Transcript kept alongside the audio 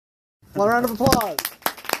One round of applause.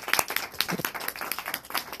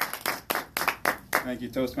 Thank you,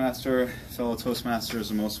 Toastmaster. Fellow Toastmasters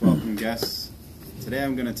and most welcome guests. Today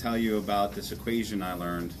I'm going to tell you about this equation I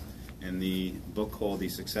learned in the book called The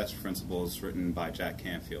Success Principles, written by Jack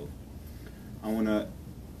Canfield. I want to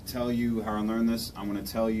tell you how I learned this. I'm going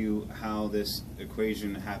to tell you how this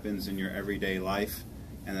equation happens in your everyday life,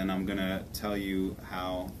 and then I'm going to tell you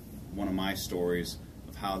how one of my stories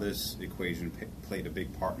of how this equation played a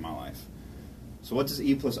big part in my life. So what does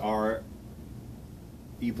E plus R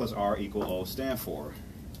equal O stand for?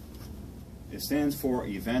 It stands for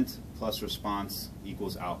event plus response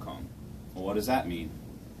equals outcome. Well, what does that mean?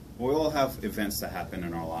 Well, we all have events that happen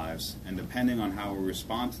in our lives, and depending on how we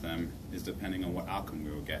respond to them is depending on what outcome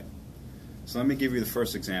we will get. So let me give you the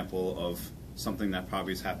first example of something that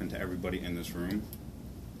probably has happened to everybody in this room.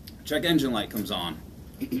 Check engine light comes on.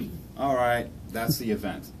 All right, that's the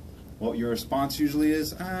event. What your response usually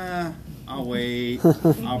is, I'll wait,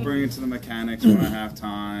 I'll bring it to the mechanics when I have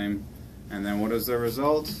time, and then what is the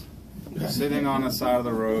result? You're sitting on the side of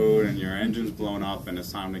the road and your engine's blown up and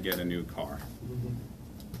it's time to get a new car.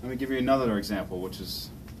 Let me give you another example, which is,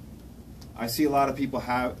 I see a lot of people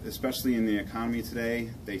have, especially in the economy today,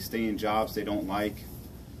 they stay in jobs they don't like,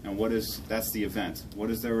 and that's the event. What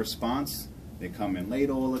is their response? They come in late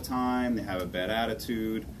all the time, they have a bad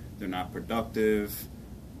attitude, they're not productive,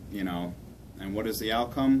 and what is the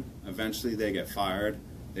outcome? Eventually they get fired,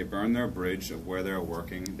 they burn their bridge of where they're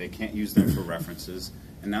working, they can't use them for references,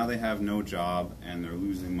 and now they have no job and they're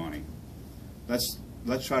losing money. Let's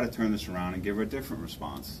try to turn this around and give her a different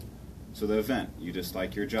response. So the event, you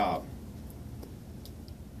dislike your job.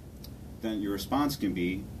 Then your response can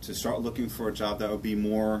be to start looking for a job that would be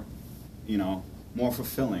more, more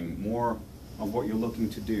fulfilling, more of what you're looking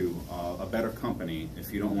to do, a better company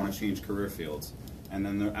if you don't want to change career fields. And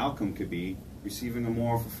then the outcome could be receiving a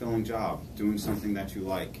more fulfilling job, doing something that you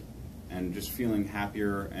like, and just feeling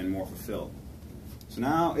happier and more fulfilled. So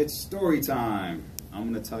now it's story time. I'm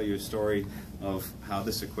going to tell you a story of how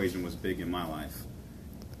this equation was big in my life.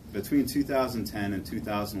 Between 2010 and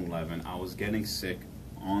 2011, I was getting sick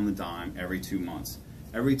on the dime every 2 months.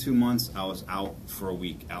 Every 2 months, I was out for a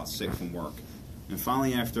week, out sick from work. And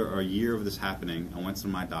finally, after a year of this happening, I went to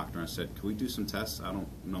my doctor and I said, can we do some tests? I don't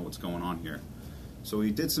know what's going on here. So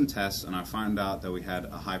we did some tests, and I found out that we had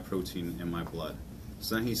a high protein in my blood.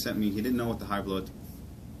 So then he didn't know what the high blood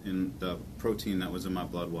in the protein that was in my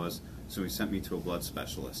blood was, so he sent me to a blood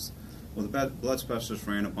specialist. Well, the blood specialist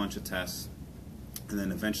ran a bunch of tests and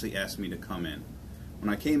then eventually asked me to come in.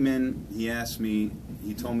 When I came in, he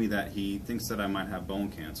told me that he thinks that I might have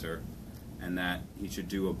bone cancer and that he should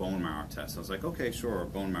do a bone marrow test. I was like, okay, sure, a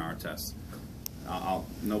bone marrow test.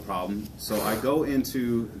 No problem. So I go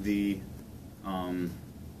into the room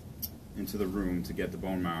to get the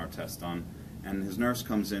bone marrow test done, and his nurse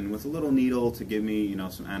comes in with a little needle to give me,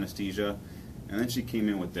 some anesthesia, and then she came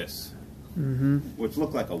in with this, which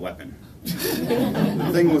looked like a weapon. The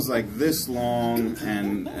thing was like this long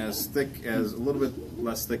and as thick as, a little bit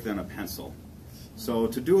less thick than a pencil. So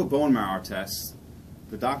to do a bone marrow test,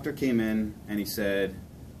 the doctor came in and he said,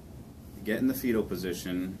 get in the fetal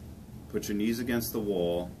position, put your knees against the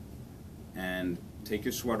wall, and take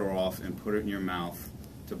your sweater off and put it in your mouth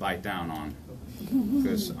to bite down on.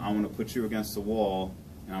 Because I'm going to put you against the wall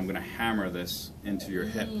and I'm going to hammer this into your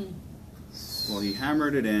hip. Well, he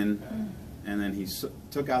hammered it in, and then he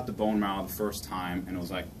took out the bone marrow the first time, and it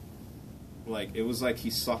was like he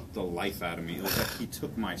sucked the life out of me. It was like he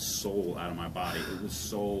took my soul out of my body. It was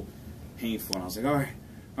so painful, and I was like,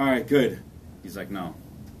 all right, good. He's like, no,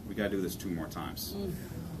 we got to do this 2 more times.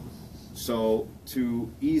 So to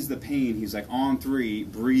ease the pain, he's like, on 3,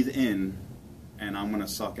 breathe in, and I'm going to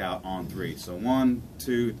suck out on 3. So 1,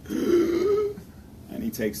 2, and he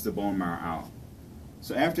takes the bone marrow out.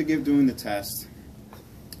 So after doing the test,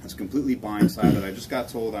 I was completely blindsided. I just got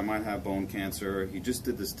told I might have bone cancer. He just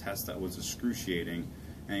did this test that was excruciating,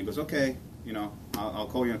 and he goes, okay, I'll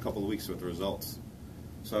call you in a couple of weeks with the results.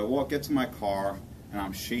 So I get to my car, and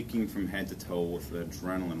I'm shaking from head to toe with the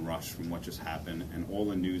adrenaline rush from what just happened and all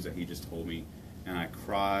the news that he just told me. And I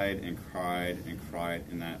cried and cried and cried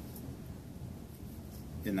in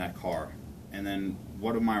that car. And then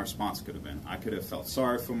what my response could have been? I could have felt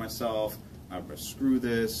sorry for myself. Screw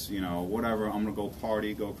this, whatever. I'm going to go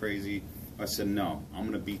party, go crazy. I said, no, I'm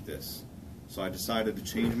going to beat this. So I decided to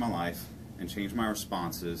change my life and change my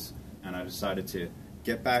responses. And I decided to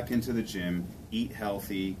get back into the gym, eat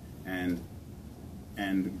healthy, and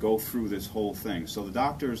go through this whole thing. So the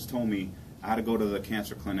doctors told me I had to go to the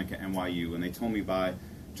cancer clinic at NYU, and they told me by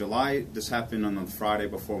this happened on the Friday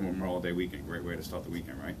before Memorial Day weekend. Great way to start the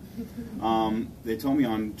weekend, right? They told me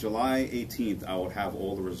on July 18th I would have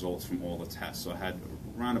all the results from all the tests. So I had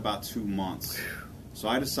around about 2 months. So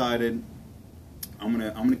I decided I'm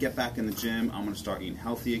gonna get back in the gym. I'm gonna start eating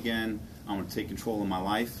healthy again. I'm gonna take control of my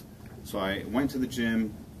life. So I went to the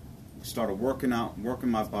gym, started working out, working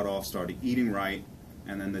my butt off, started eating right.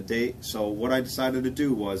 And then so what I decided to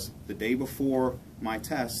do was, the day before my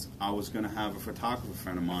test, I was going to have a photographer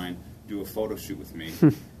friend of mine do a photo shoot with me.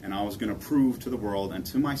 And I was going to prove to the world and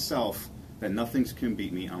to myself that nothing can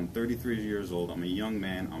beat me. I'm 33 years old. I'm a young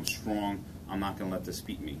man. I'm strong. I'm not going to let this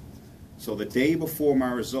beat me. So the day before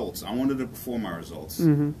my results, I wanted it before my results.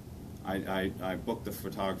 I booked the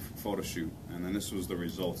photographer photo shoot, and then this was the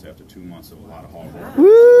results after 2 months of a lot of hard work.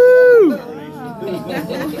 Woo!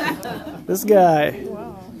 This guy.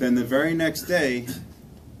 Wow. Then the very next day,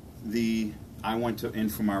 I went in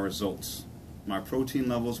for my results. My protein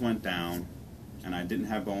levels went down, and I didn't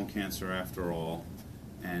have bone cancer after all.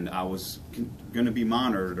 And I was going to be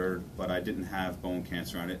monitored, but I didn't have bone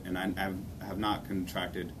cancer on it, and I have not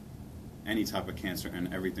contracted any type of cancer, and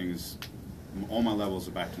all my levels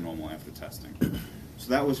are back to normal after testing. So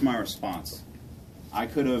that was my response. I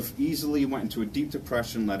could have easily went into a deep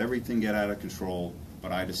depression, let everything get out of control,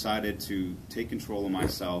 but I decided to take control of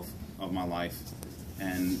myself, of my life,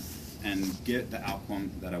 and get the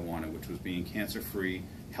outcome that I wanted, which was being cancer-free,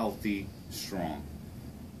 healthy, strong.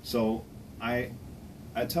 So I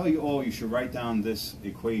tell you all, you should write down this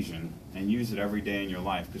equation and use it every day in your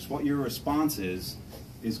life, because what your response is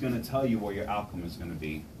going to tell you what your outcome is going to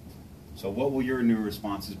be. So what will your new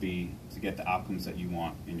responses be to get the outcomes that you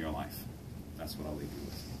want in your life? That's what I'll leave you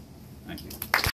with. Thank you.